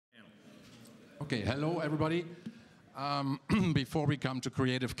Okay, hello everybody. Before we come to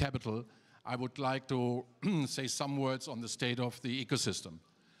creative capital, I would like to say some words on the state of the ecosystem.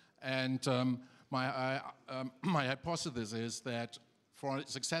 And my hypothesis is that for a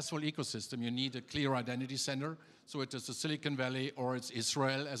successful ecosystem, you need a clear identity center. So it is the Silicon Valley or it's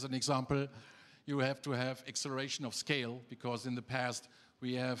Israel as an example. You have to have acceleration of scale because in the past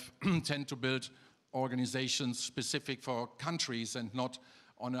we have tend to build organizations specific for countries and not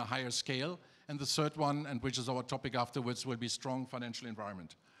on a higher scale. And the third one, and which is our topic afterwards, will be strong financial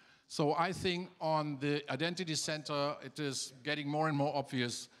environment. So I think on the identity center, it is getting more and more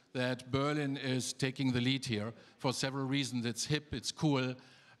obvious that Berlin is taking the lead here for several reasons. It's hip, it's cool.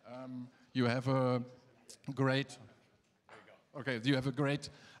 You have a great, you have a great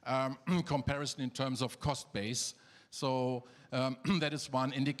comparison in terms of cost base. So that is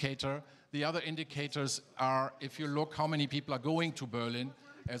one indicator. The other indicators are, if you look how many people are going to Berlin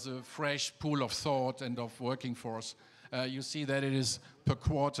as a fresh pool of thought and of working force, you see that it is per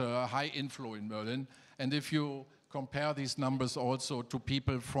quarter a high inflow in Berlin. And if you compare these numbers also to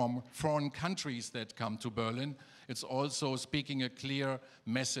people from foreign countries that come to Berlin, it's also speaking a clear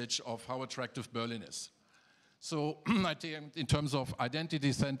message of how attractive Berlin is. So I think in terms of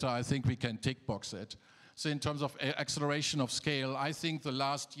identity center, I think we can tick box it. So in terms of acceleration of scale, I think the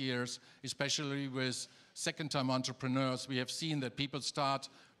last years, especially with second-time entrepreneurs, we have seen that people start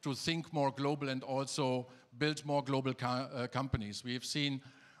to think more global and also build more global companies. We have seen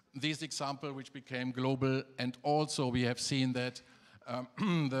these examples which became global, and also we have seen that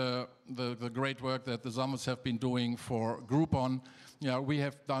the great work that the Summers have been doing for Groupon. We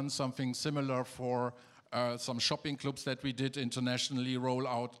have done something similar for some shopping clubs that we did internationally roll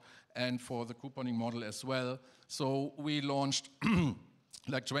out, and for the couponing model as well. So we launched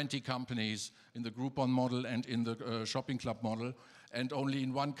like 20 companies in the Groupon model and in the shopping club model, and only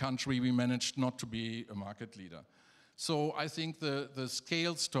in one country we managed not to be a market leader. So I think the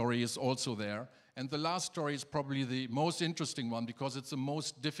scale story is also there. And the last story is probably the most interesting one because it's the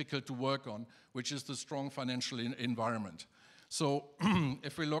most difficult to work on, which is the strong financial environment. So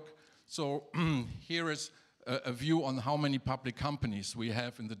if we look, so here is a view on how many public companies we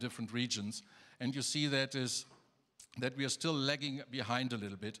have in the different regions. And you see that we are still lagging behind a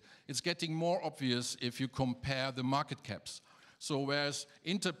little bit. It's getting more obvious if you compare the market caps. So whereas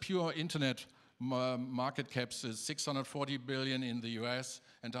pure internet market caps is 640 billion in the US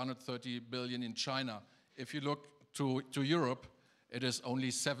and 130 billion in China. If you look to Europe, it is only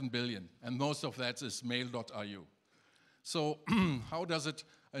 7 billion. And most of that is mail.ru. So how does it,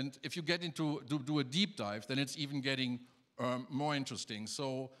 and if you get into, do a deep dive, then it's even getting more interesting.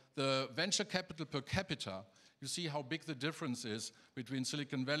 So the venture capital per capita, you see how big the difference is between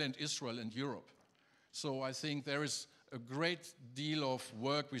Silicon Valley and Israel and Europe. So I think there is a great deal of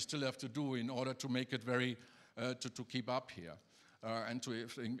work we still have to do in order to make it very, to keep up here and to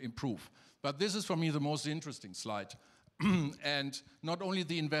improve. But this is for me the most interesting slide. And not only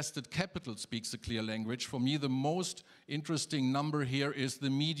the invested capital speaks a clear language, for me the most interesting number here is the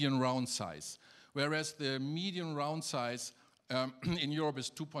median round size. Whereas the median round size in Europe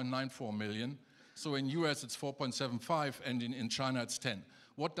is 2.94 million, so in US it's 4.75 and in China it's 10.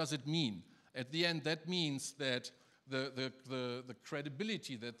 What does it mean? At the end that means that the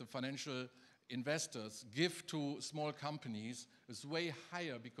credibility that the financial investors give to small companies is way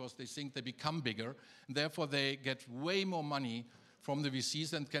higher because they think they become bigger, and therefore they get way more money from the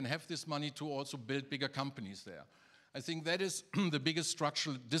VCs and can have this money to also build bigger companies there. I think that is the biggest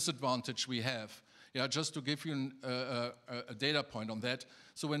structural disadvantage we have. Yeah, just to give you a data point on that.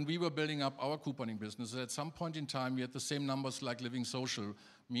 So when we were building up our couponing business, at some point in time we had the same numbers like Living Social,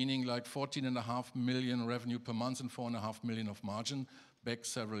 meaning like 14.5 million revenue per month and 4.5 million of margin back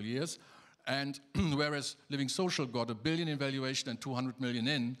several years. And whereas Living Social got $1 billion in valuation and 200 million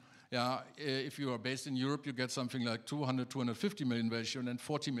in, if you are based in Europe, you get something like 250 million valuation and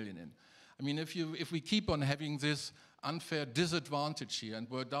 40 million in. I mean, if we keep on having this unfair disadvantage here and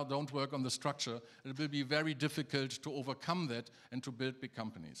don't work on the structure, it will be very difficult to overcome that and to build big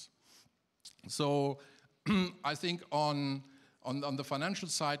companies. So I think on the financial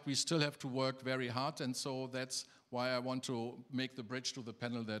side, we still have to work very hard, and so that's why I want to make the bridge to the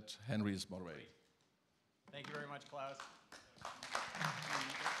panel that Henry is moderating. Thank you very much, Klaus.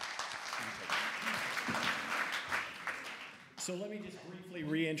 So let me just briefly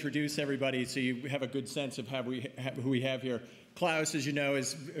reintroduce everybody so you have a good sense of who we have here. Klaus, as you know,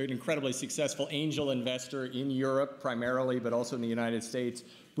 is an incredibly successful angel investor in Europe primarily, but also in the United States.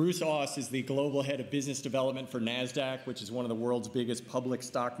 Bruce Aust is the global head of business development for NASDAQ, which is one of the world's biggest public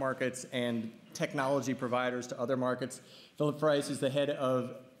stock markets and technology providers to other markets. Philipp Freise is the head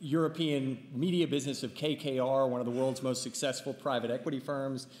of European media business of KKR, one of the world's most successful private equity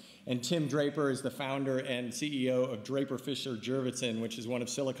firms. And Tim Draper is the founder and CEO of Draper Fisher Jurvetson, which is one of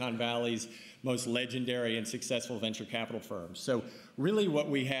Silicon Valley's most legendary and successful venture capital firms. So really what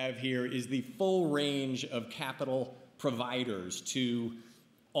we have here is the full range of capital providers to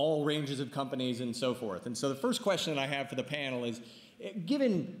all ranges of companies and so forth. And so the first question that I have for the panel is,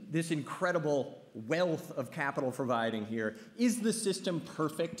 given this incredible wealth of capital providing here, is the system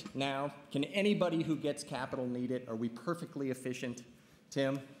perfect now? Can anybody who gets capital need it? Are we perfectly efficient?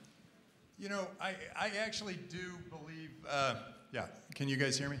 Tim? You know, I actually do believe, yeah, can you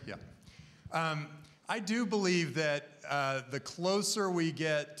guys hear me? Yeah. I do believe that the closer we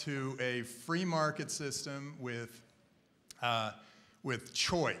get to a free market system with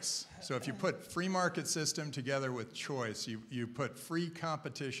choice, so if you put free market system together with choice, you put free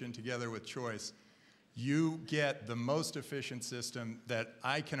competition together with choice, you get the most efficient system that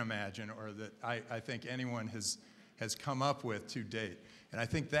I can imagine, or that I think anyone has come up with to date. And I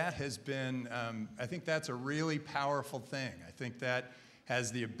think that has been, I think that's a really powerful thing. I think that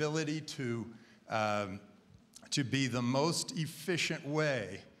has the ability to be the most efficient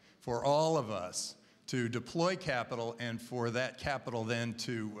way for all of us to deploy capital, and for that capital then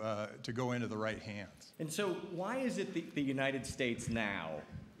to go into the right hands. And so why is it the United States now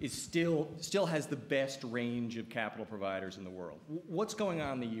is still has the best range of capital providers in the world? What's going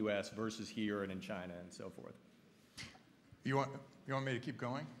on in the US versus here and in China and so forth? You want me to keep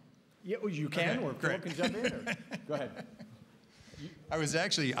going? Yeah, well, you can, okay, or Philip can jump in. Or, go ahead. I was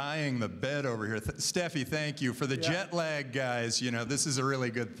actually eyeing the bed over here. Steffi, thank you. For the jet lag guys, you know, this is a really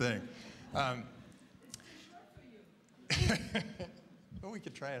good thing. Well, we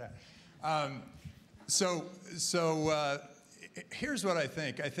could try it out. Here's what I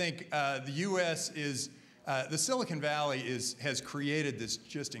think. I think the U.S. is, the Silicon Valley has created this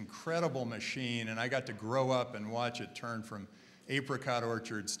just incredible machine, and I got to grow up and watch it turn from apricot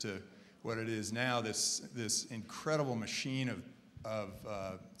orchards to what it is now, this incredible machine of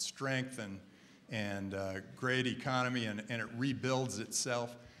strength and great economy, and it rebuilds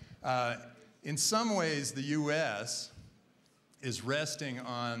itself. In some ways, the U.S. is resting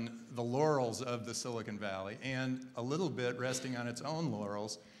on the laurels of the Silicon Valley, and a little bit resting on its own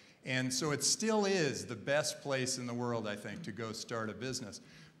laurels. And so it still is the best place in the world, I think, to go start a business.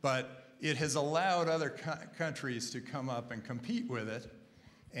 But it has allowed other countries to come up and compete with it.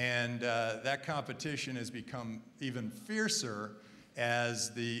 And that competition has become even fiercer as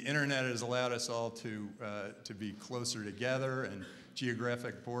the internet has allowed us all to be closer together, and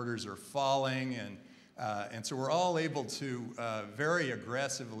geographic borders are falling. And so we're all able to very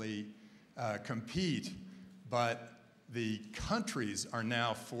aggressively compete, but the countries are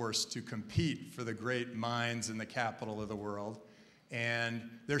now forced to compete for the great minds and the capital of the world. And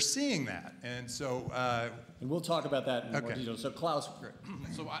they're seeing that. And so... and we'll talk about that in more detail. So Klaus...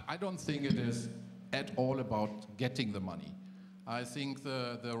 So I don't think it is at all about getting the money. I think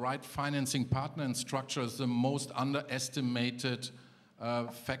the right financing partner and structure is the most underestimated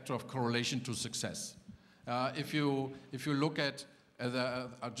factor of correlation to success. If you look at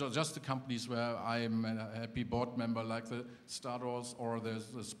just the companies where I'm a happy board member, like the Stardust or the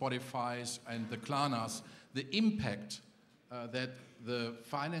Spotifys and the Klarnas, the impact that the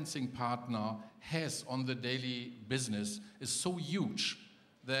financing partner has on the daily business is so huge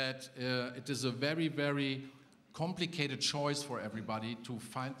that it is a very, very complicated choice for everybody to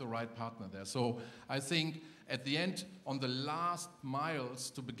find the right partner there. So I think at the end, on the last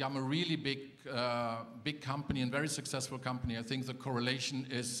miles to become a really big company and very successful company, I think the correlation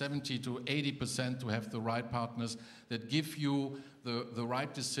is 70 to 80% to have the right partners that give you the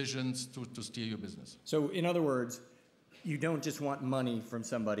right decisions to steer your business. So in other words, you don't just want money from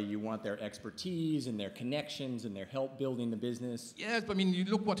somebody, you want their expertise and their connections and their help building the business. Yes, I mean, you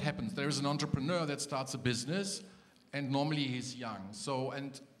look what happens. There's an entrepreneur that starts a business, and normally he's young. So,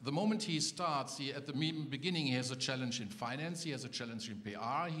 and the moment he starts, at the beginning, he has a challenge in finance, he has a challenge in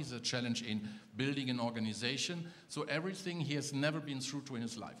PR, he has a challenge in building an organization. So everything he has never been through to in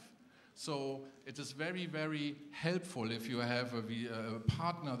his life. So it is very, very helpful if you have a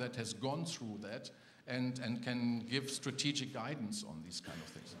partner that has gone through that and can give strategic guidance on these kind of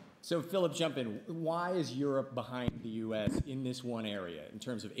things. So Philip, jump in. Why is Europe behind the US in this one area in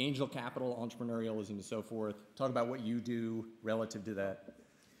terms of angel capital, entrepreneurialism, and so forth? Talk about what you do relative to that.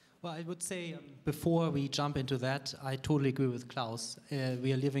 Well, I would say before we jump into that, I totally agree with Klaus.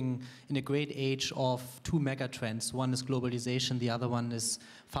 We are living in a great age of two mega trends. One is globalization, the other one is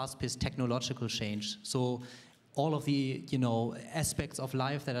fast-paced technological change. So all of the aspects of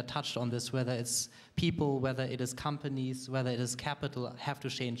life that are touched on this, whether it's people, whether it is companies, whether it is capital, have to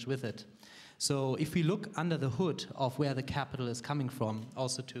change with it. So if we look under the hood of where the capital is coming from,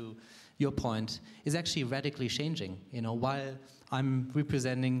 also to your point, is actually radically changing. While I'm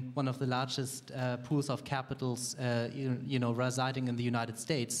representing one of the largest pools of capitals, residing in the United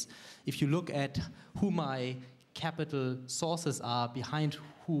States, if you look at who my capital sources are behind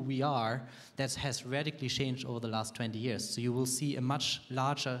who we are, that has radically changed over the last 20 years. So you will see a much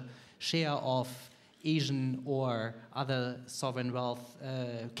larger share of Asian or other sovereign wealth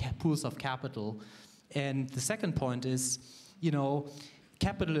pools of capital. And the second point is,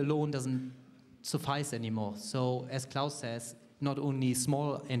 capital alone doesn't suffice anymore. So as Klaus says, not only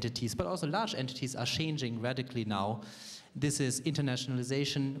small entities, but also large entities are changing radically now. This is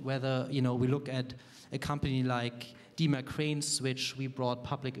internationalization, whether we look at a company like DMA Cranes, which we brought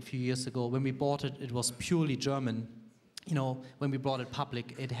public a few years ago. When we bought it, it was purely German. When we brought it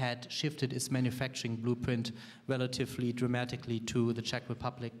public, it had shifted its manufacturing blueprint relatively dramatically to the Czech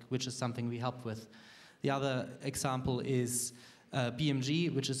Republic, which is something we helped with. The other example is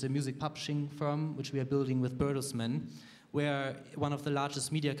BMG, which is a music publishing firm, which we are building with Bertelsmann, where one of the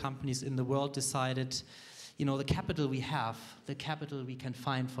largest media companies in the world decided, the capital we have, the capital we can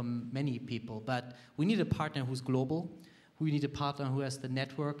find from many people, but we need a partner who's global. We need a partner who has the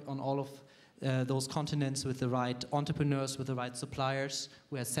network on all of those continents with the right entrepreneurs, with the right suppliers,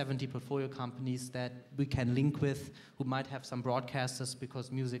 who has 70 portfolio companies that we can link with, who might have some broadcasters,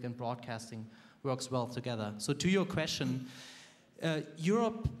 because music and broadcasting works well together. So to your question,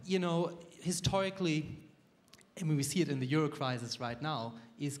 Europe, historically, we see it in the Euro crisis right now,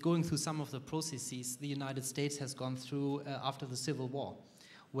 is going through some of the processes the United States has gone through after the Civil War,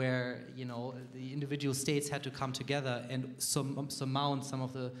 where the individual states had to come together and surmount some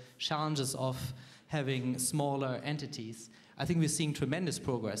of the challenges of having smaller entities. I think we're seeing tremendous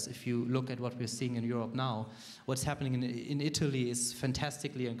progress if you look at what we're seeing in Europe now. What's happening in Italy is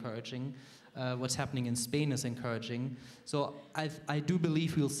fantastically encouraging. What's happening in Spain is encouraging. So I do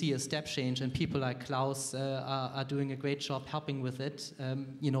believe we'll see a step change, and people like Klaus are doing a great job helping with it,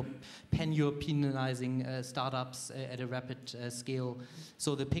 pan-Europeanizing startups at a rapid scale.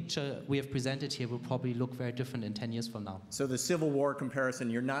 So the picture we have presented here will probably look very different in 10 years from now. So the Civil War comparison,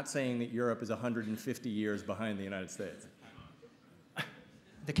 you're not saying that Europe is 150 years behind the United States?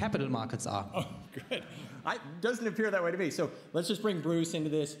 The capital markets are. Oh, good. Doesn't appear that way to me. So let's just bring Bruce into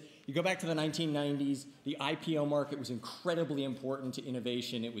this. You go back to the 1990s, the IPO market was incredibly important to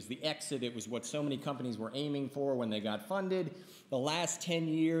innovation. It was the exit. It was what so many companies were aiming for when they got funded. The last 10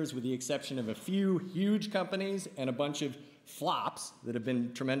 years, with the exception of a few huge companies and a bunch of flops that have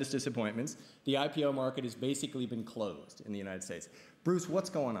been tremendous disappointments, the IPO market has basically been closed in the United States. Bruce, what's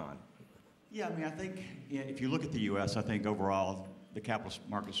going on? Yeah, I think if you look at the U.S., I think overall the capital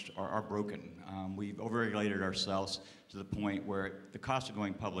markets are broken. We've overregulated ourselves to the point where the cost of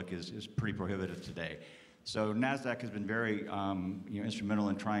going public is pretty prohibitive today. So NASDAQ has been very instrumental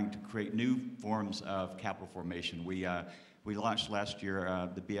in trying to create new forms of capital formation. We launched last year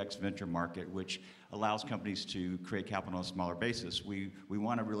the BX Venture Market, which allows companies to create capital on a smaller basis. We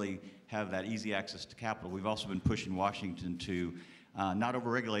want to really have that easy access to capital. We've also been pushing Washington to not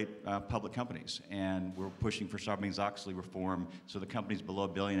overregulate public companies, and we're pushing for Sarbanes-Oxley reform so the companies below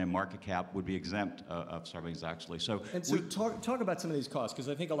 $1 billion in market cap would be exempt of Sarbanes-Oxley. So talk about some of these costs, because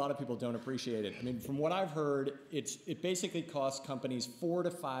I think a lot of people don't appreciate it. I mean, from what I've heard, it basically costs companies $4 to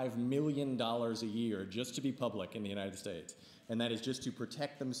 $5 million a year just to be public in the United States, and that is just to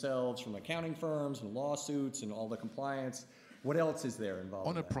protect themselves from accounting firms and lawsuits and all the compliance. What else is there involved?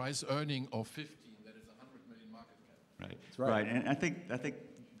 On a price earning of 15, that is 100 million market cap. Right. That's right. And I think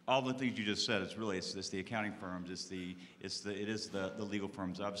all the things you just said, it's the accounting firms, it is the legal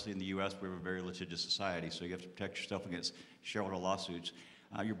firms. Obviously in the U.S. we have a very litigious society, so you have to protect yourself against shareholder lawsuits.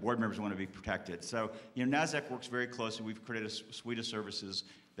 Your board members want to be protected. So NASDAQ works very closely. We've created a suite of services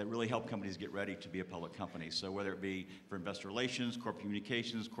that really help companies get ready to be a public company. So whether it be for investor relations, corporate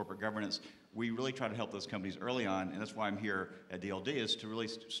communications, corporate governance, we really try to help those companies early on, and that's why I'm here at DLD, is to really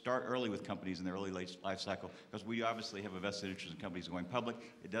start early with companies in their early life cycle, because we obviously have a vested interest in companies going public.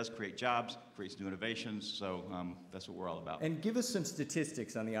 It does create jobs, creates new innovations, so that's what we're all about. And give us some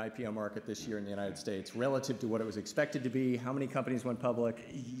statistics on the IPO market this year in the United States relative to what it was expected to be. How many companies went public?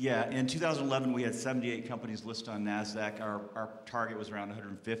 Yeah, in 2011 we had 78 companies listed on NASDAQ. Our target was around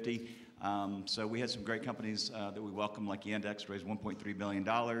 150. So we had some great companies that we welcomed, like Yandex raised $1.3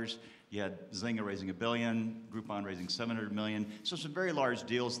 billion. You had Zynga raising $1 billion, Groupon raising $700 million. So some very large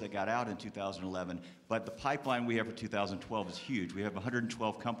deals that got out in 2011. But the pipeline we have for 2012 is huge. We have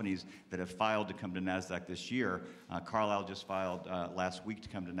 112 companies that have filed to come to NASDAQ this year. Carlyle just filed last week to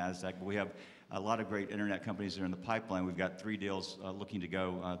come to NASDAQ. But we have a lot of great internet companies that are in the pipeline. We've got 3 deals looking to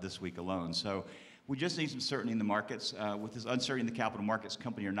go this week alone. So we just need some certainty in the markets. With this uncertainty in the capital markets,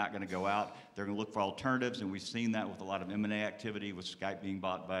 companies are not going to go out. They're going to look for alternatives, and we've seen that with a lot of M&A activity, with Skype being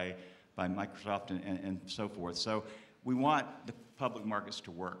bought by Microsoft and so forth. So we want the public markets to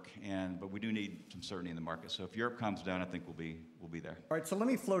work, but we do need some certainty in the market. So if Europe comes down, I think we'll be there. All right, so let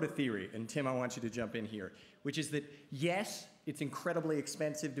me float a theory, and Tim, I want you to jump in here, which is that, yes, it's incredibly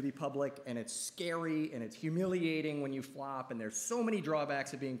expensive to be public, and it's scary, and it's humiliating when you flop, and there's so many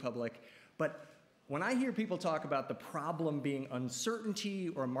drawbacks of being public, but when I hear people talk about the problem being uncertainty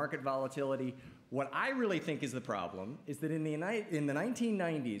or market volatility, what I really think is the problem is that in the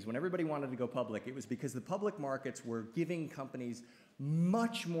 1990s, when everybody wanted to go public, it was because the public markets were giving companies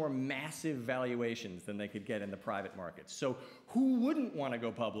much more massive valuations than they could get in the private markets. So who wouldn't want to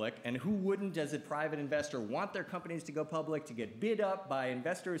go public, and who wouldn't, as a private investor, want their companies to go public, to get bid up by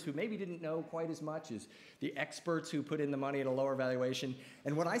investors who maybe didn't know quite as much as the experts who put in the money at a lower valuation?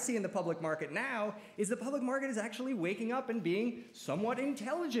 And what I see in the public market now is the public market is actually waking up and being somewhat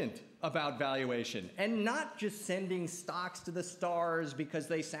intelligent about valuation, and not just sending stocks to the stars because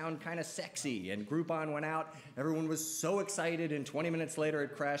they sound kind of sexy. And Groupon went out, everyone was so excited, and 20 minutes later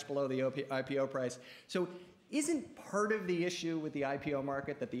it crashed below the IPO price. So isn't part of the issue with the IPO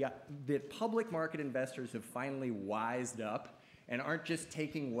market that public market investors have finally wised up and aren't just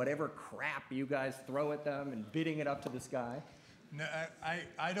taking whatever crap you guys throw at them and bidding it up to the sky? No,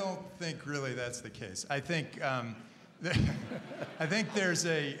 I don't think really that's the case. I think I think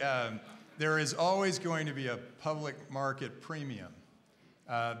there is always going to be a public market premium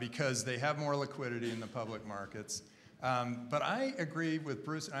because they have more liquidity in the public markets. But I agree with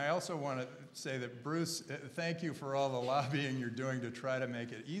Bruce, and I also want to say that, Bruce, thank you for all the lobbying you're doing to try to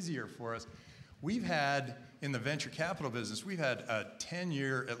make it easier for us. We've had, in the venture capital business, we've had a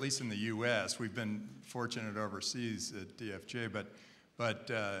 10-year, at least in the U.S., we've been fortunate overseas at DFJ,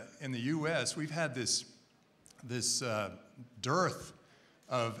 but in the U.S., we've had this dearth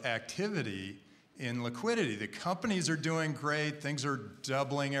of activity in liquidity. The companies are doing great, things are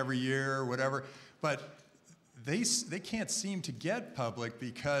doubling every year or whatever, but they can't seem to get public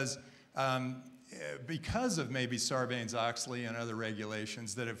because of maybe Sarbanes-Oxley and other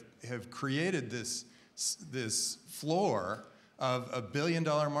regulations that have created this floor of $1 billion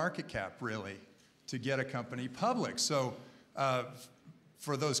market cap, really, to get a company public. So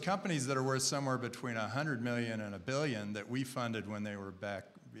for those companies that are worth somewhere between $100 million and $1 billion that we funded when they were back,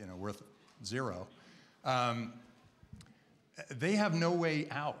 worth zero, they have no way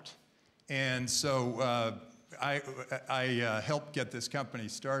out. And so I helped get this company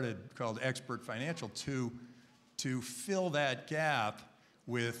started called Expert Financial to fill that gap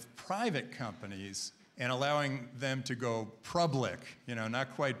with private companies and allowing them to go public,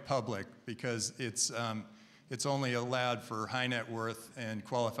 not quite public, because it's only allowed for high net worth and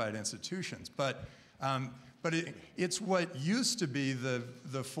qualified institutions. But it's what used to be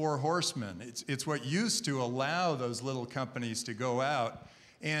the four horsemen. It's what used to allow those little companies to go out.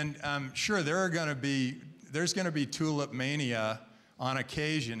 And sure, there's going to be tulip mania on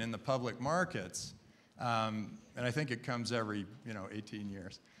occasion in the public markets, and I think it comes every 18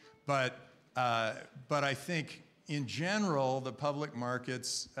 years. But I think in general, the public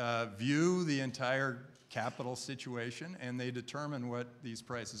markets view the entire capital situation, and they determine what these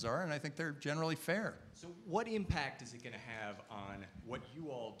prices are, and I think they're generally fair. So what impact is it going to have on what you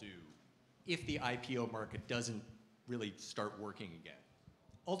all do if the IPO market doesn't really start working again?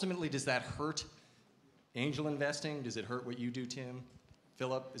 Ultimately, does that hurt angel investing? Does it hurt what you do, Tim?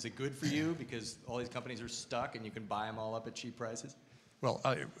 Philip, is it good for you because all these companies are stuck and you can buy them all up at cheap prices? Well,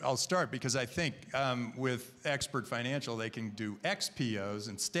 I'll start because I think with Expert Financial, they can do XPOs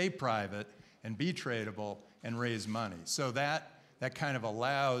and stay private and be tradable and raise money. So that kind of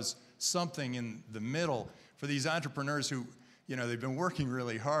allows something in the middle for these entrepreneurs who, they've been working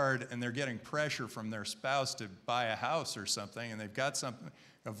really hard and they're getting pressure from their spouse to buy a house or something, and they've got something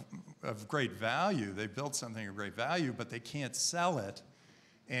of great value. They built something of great value, but they can't sell it.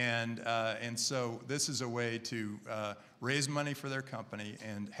 And so this is a way to raise money for their company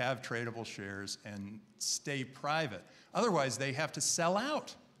and have tradable shares and stay private. Otherwise, they have to sell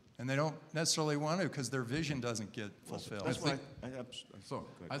out. And they don't necessarily want to because their vision doesn't get fulfilled.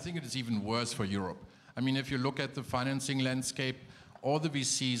 I think it is even worse for Europe. I mean, if you look at the financing landscape, all the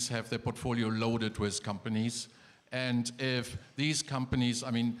VCs have their portfolio loaded with companies. And if these companies,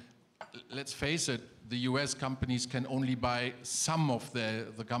 I mean, let's face it, the US companies can only buy some of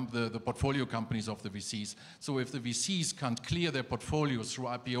the portfolio companies of the VCs. So if the VCs can't clear their portfolios through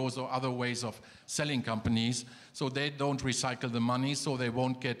IPOs or other ways of selling companies, so they don't recycle the money, so they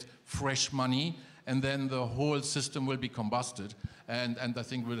won't get fresh money, and then the whole system will be combusted. And I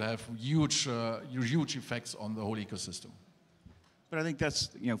think we'll have huge effects on the whole ecosystem. But I think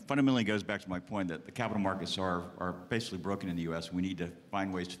that's, fundamentally goes back to my point that the capital markets are basically broken in the U.S. We need to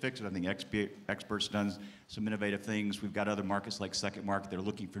find ways to fix it. I think experts done some innovative things. We've got other markets like Second Market that are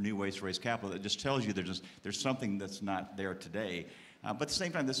looking for new ways to raise capital. That just tells you there's something that's not there today. But at the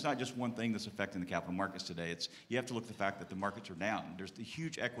same time, there's not just one thing that's affecting the capital markets today. You have to look at the fact that the markets are down. There's the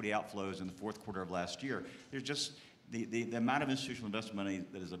huge equity outflows in the fourth quarter of last year. There's just the amount of institutional investment money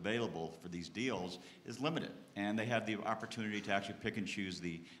that is available for these deals is limited, and they have the opportunity to actually pick and choose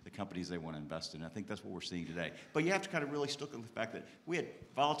the companies they want to invest in. I think that's what we're seeing today. But you have to kind of really look at the fact that we had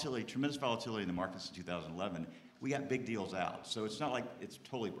volatility, tremendous volatility in the markets in 2011. We got big deals out, so it's not like it's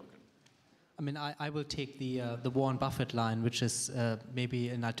totally broken. I mean, I will take the Warren Buffett line, which is maybe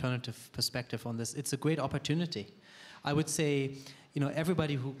an alternative perspective on this. It's a great opportunity. I would say,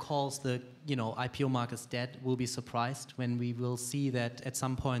 everybody who calls the, IPO markets dead will be surprised when we will see that at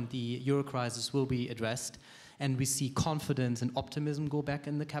some point the Euro crisis will be addressed and we see confidence and optimism go back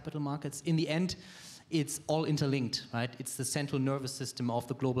in the capital markets. In the end, it's all interlinked, right? It's the central nervous system of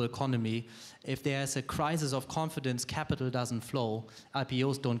the global economy. If there's a crisis of confidence, capital doesn't flow,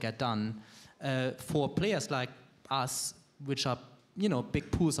 IPOs don't get done. For players like us, which are big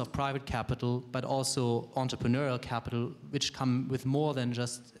pools of private capital, but also entrepreneurial capital, which come with more than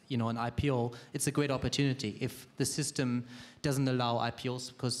just, an IPO, it's a great opportunity if the system doesn't allow IPOs,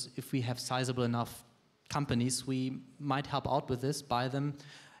 because if we have sizable enough companies, we might help out with this, buy them.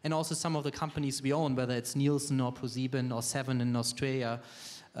 And also some of the companies we own, whether it's Nielsen or ProSieben or Seven in Australia,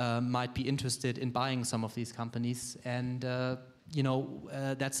 might be interested in buying some of these companies. And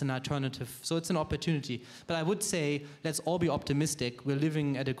that's an alternative. So it's an opportunity. But I would say, let's all be optimistic. We're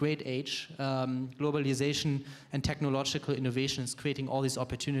living at a great age. Globalization and technological innovation is creating all these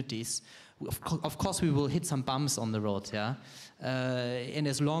opportunities. Of course, we will hit some bumps on the road, yeah? And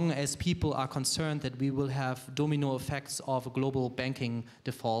as long as people are concerned that we will have domino effects of global banking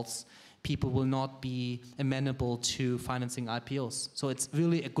defaults, people will not be amenable to financing IPOs. So it's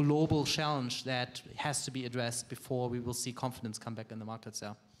really a global challenge that has to be addressed before we will see confidence come back in the markets.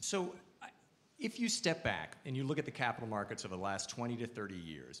 Yeah. So if you step back and you look at the capital markets over the last 20 to 30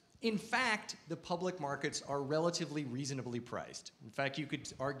 years, in fact, the public markets are relatively reasonably priced. In fact, you could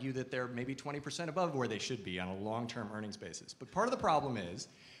argue that they're maybe 20% above where they should be on a long-term earnings basis. But part of the problem is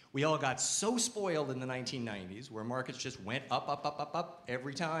we all got so spoiled in the 1990s where markets just went up, up, up, up, up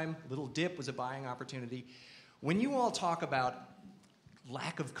every time. Little dip was a buying opportunity. When you all talk about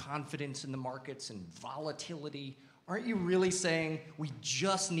lack of confidence in the markets and volatility, aren't you really saying we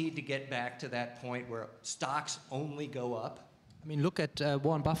just need to get back to that point where stocks only go up? I mean, look at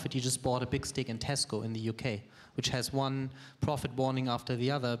Warren Buffett. He just bought a big stake in Tesco in the UK, which has one profit warning after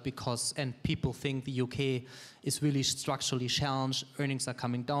the other and people think the UK is really structurally challenged, earnings are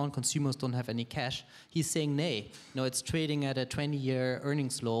coming down, consumers don't have any cash. He's saying, nay, it's trading at a 20-year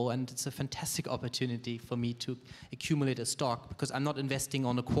earnings low, and it's a fantastic opportunity for me to accumulate a stock because I'm not investing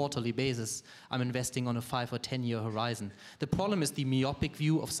on a quarterly basis, I'm investing on a 5 or 10-year horizon. The problem is the myopic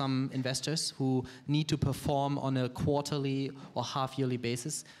view of some investors who need to perform on a quarterly or half-yearly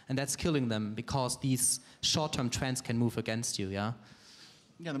basis, and that's killing them because these short-term trends can move against you, yeah?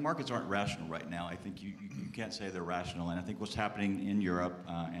 Yeah, the markets aren't rational right now. I think you can't say they're rational, and I think what's happening in Europe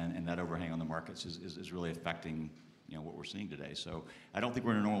and that overhang on the markets is really affecting what we're seeing today. So I don't think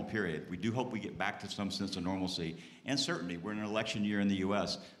we're in a normal period. We do hope we get back to some sense of normalcy and certainty. We're in an election year in the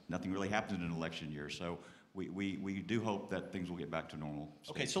U.S. Nothing really happens in an election year, so we do hope that things will get back to normal.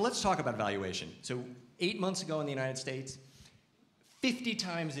 Okay, so let's talk about valuation. So 8 months ago in the United States, 50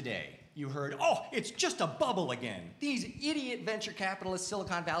 times a day, you heard, oh, it's just a bubble again. These idiot venture capitalists,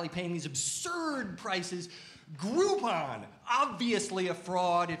 Silicon Valley, paying these absurd prices. Groupon, obviously a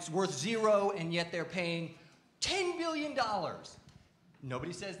fraud. It's worth zero, and yet they're paying $10 billion.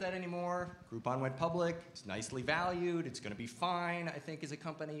 Nobody says that anymore. Groupon went public. It's nicely valued. It's going to be fine, I think, as a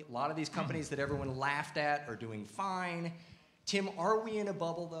company. A lot of these companies that everyone laughed at are doing fine. Tim, are we in a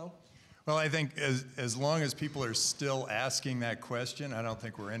bubble, though? Well, I think as long as people are still asking that question, I don't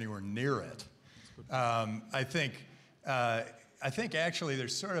think we're anywhere near it. I think actually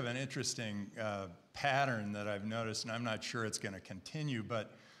there's sort of an interesting pattern that I've noticed, and I'm not sure it's going to continue,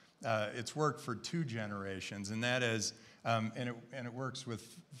 but it's worked for 2 generations, and that is And it works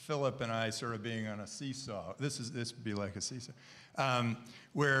with Philip and I sort of being on a seesaw. This would be like a seesaw,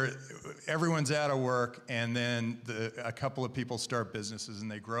 where everyone's out of work, and then a couple of people start businesses,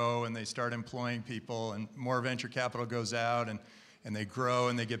 and they grow, and they start employing people, and more venture capital goes out, and they grow,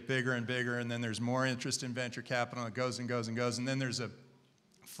 and they get bigger and bigger, and then there's more interest in venture capital, and it goes and goes and goes, and then there's a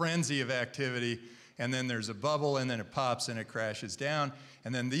frenzy of activity, and then there's a bubble, and then it pops, and it crashes down,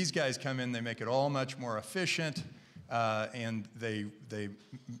 and then these guys come in, they make it all much more efficient, and they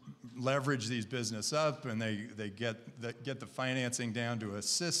leverage these business up, and they get the financing down to a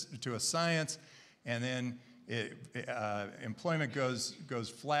science, and then employment goes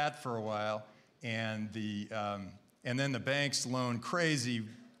flat for a while, and then the banks loan crazy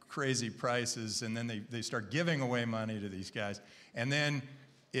prices, and then they start giving away money to these guys, and then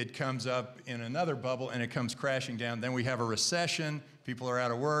it comes up in another bubble, and it comes crashing down. Then we have a recession, people are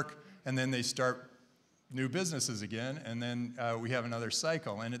out of work, and then they start new businesses again, and then we have another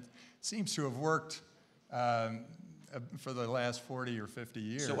cycle. And it seems to have worked for the last 40 or 50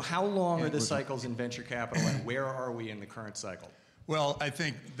 years. So how long are the cycles in venture capital, and where are we in the current cycle? Well, I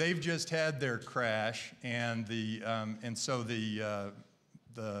think they've just had their crash, and so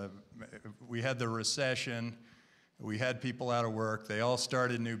we had the recession. We had people out of work. They all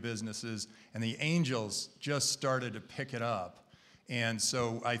started new businesses, and the angels just started to pick it up. And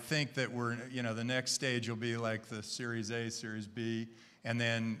so I think that the next stage will be like the Series A, Series B, and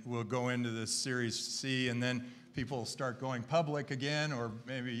then we'll go into the Series C, and then people will start going public again, or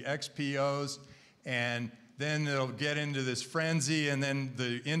maybe XPOs, and then they'll get into this frenzy, and then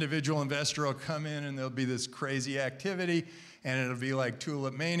the individual investor will come in, and there'll be this crazy activity, and it'll be like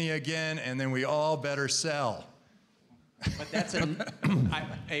tulip mania again, and then we all better sell. But that's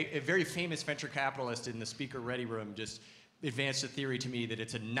a very famous venture capitalist in the speaker ready room just advanced a theory to me that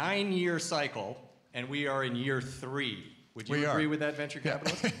it's a 9-year cycle, and we are in year 3. Would you agree with that, venture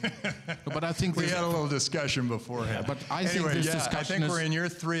capitalist? But I think we had a little discussion beforehand. But I think we're in year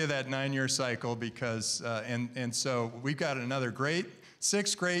 3 of that 9-year cycle, because and so we've got another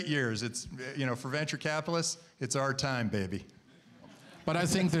 6 great years. It's for venture capitalists, it's our time, baby. But I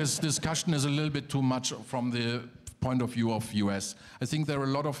think this discussion is a little bit too much from the point of view of US. I think there are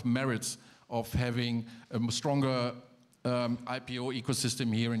a lot of merits of having a stronger IPO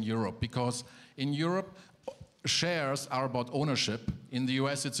ecosystem here in Europe, because in Europe, shares are about ownership. In the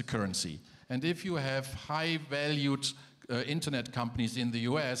US, it's a currency. And if you have high-valued internet companies in the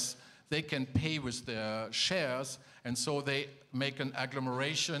US, they can pay with their shares, and so they make an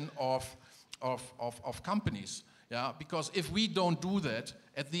agglomeration of companies. Yeah? Because if we don't do that,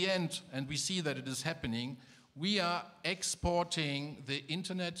 at the end, and we see that it is happening, we are exporting the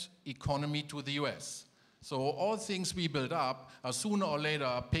internet economy to the US. So all things we build up are sooner or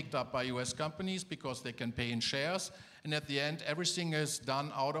later picked up by US companies because they can pay in shares. And at the end, everything is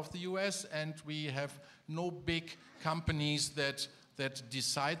done out of the US, and we have no big companies that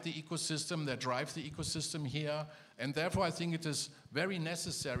decide the ecosystem, that drive the ecosystem here. And therefore, I think it is very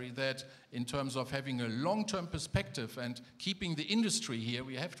necessary that in terms of having a long-term perspective and keeping the industry here,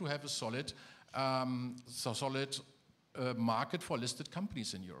 we have to have a solid market for listed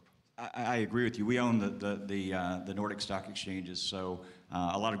companies in Europe. I agree with you. We own the Nordic stock exchanges, so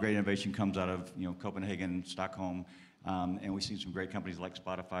a lot of great innovation comes out of Copenhagen, Stockholm, and we've seen some great companies like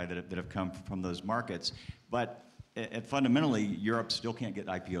Spotify that have come from those markets. But fundamentally, Europe still can't get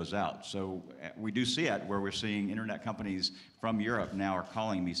IPOs out. So we do see it where we're seeing internet companies from Europe now are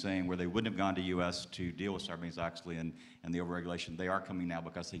calling me saying where they wouldn't have gone to U.S. to deal with Sarbanes-Oxley and the overregulation, they are coming now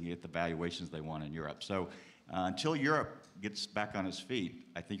because they can get the valuations they want in Europe. So until Europe gets back on its feet,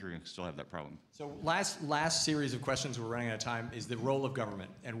 I think you're going to still have that problem. So last series of questions, we're running out of time, is the role of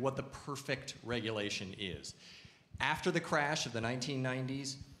government and what the perfect regulation is. After the crash of the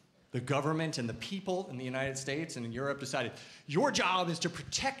 1990s, the government and the people in the United States and in Europe decided, your job is to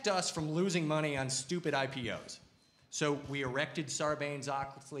protect us from losing money on stupid IPOs. So we erected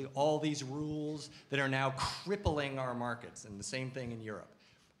Sarbanes-Oxley, all these rules that are now crippling our markets, and the same thing in Europe.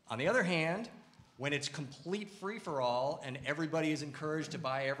 On the other hand, when it's complete free-for-all and everybody is encouraged to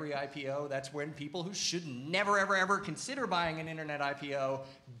buy every IPO, that's when people who should never, ever, ever consider buying an internet IPO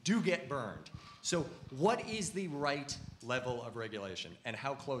do get burned. So what is the right level of regulation, and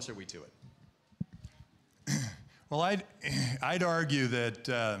how close are we to it? Well, I'd argue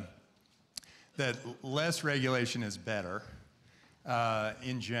that less regulation is better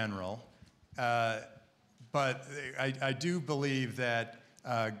in general, but I do believe that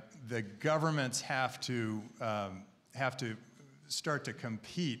the governments have to start to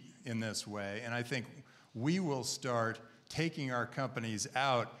compete in this way, and I think we will start taking our companies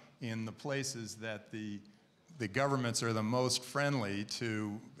out in the places that the the governments are the most friendly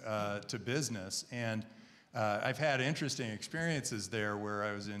to business. And I've had interesting experiences there where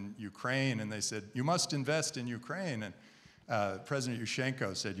I was in Ukraine and they said, you must invest in Ukraine. And President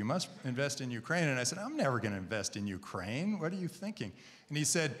Yushchenko said, you must invest in Ukraine. And I said, I'm never going to invest in Ukraine. What are you thinking? And he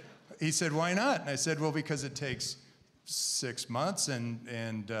said, why not? And I said, well, because it takes 6 months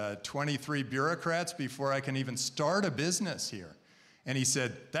and 23 bureaucrats before I can even start a business here. And he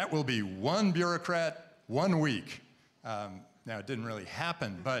said, that will be 1 bureaucrat, 1 week. Now, it didn't really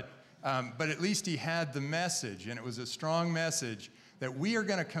happen, but at least he had the message, and it was a strong message that we are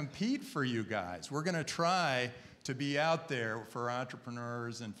going to compete for you guys. We're going to try to be out there for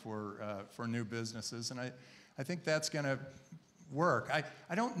entrepreneurs and for new businesses, and I think that's going to work.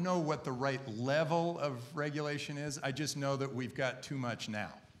 I don't know what the right level of regulation is. I just know that we've got too much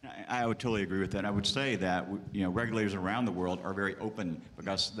now. I would totally agree with that. I would say that regulators around the world are very open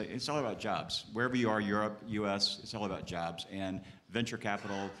because it's all about jobs. Wherever you are, Europe, U.S., it's all about jobs. And venture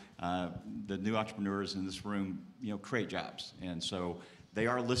capital, the new entrepreneurs in this room, create jobs. And so they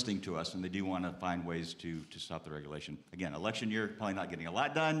are listening to us, and they do want to find ways to stop the regulation. Again, election year, probably not getting a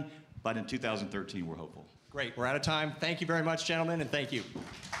lot done, but in 2013, we're hopeful. Great. We're out of time. Thank you very much, gentlemen, and thank you.